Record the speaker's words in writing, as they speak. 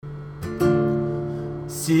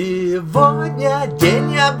Сегодня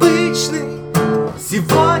день необычный,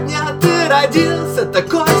 сегодня ты родился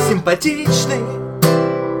такой симпотичный,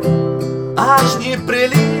 аж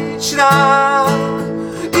неприлично.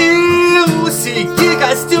 И усики,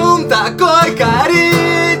 костюм такой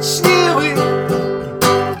корииичневый,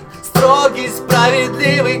 строгий,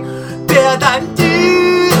 справедливый,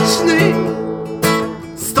 педантичный.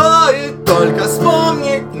 Стоит только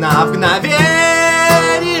вспомнить на мгновение,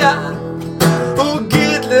 у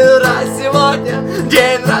Гитлера сегодня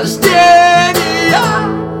день рождения.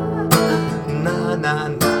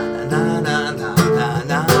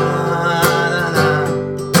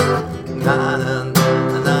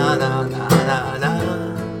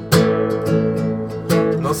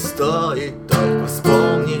 Но стоит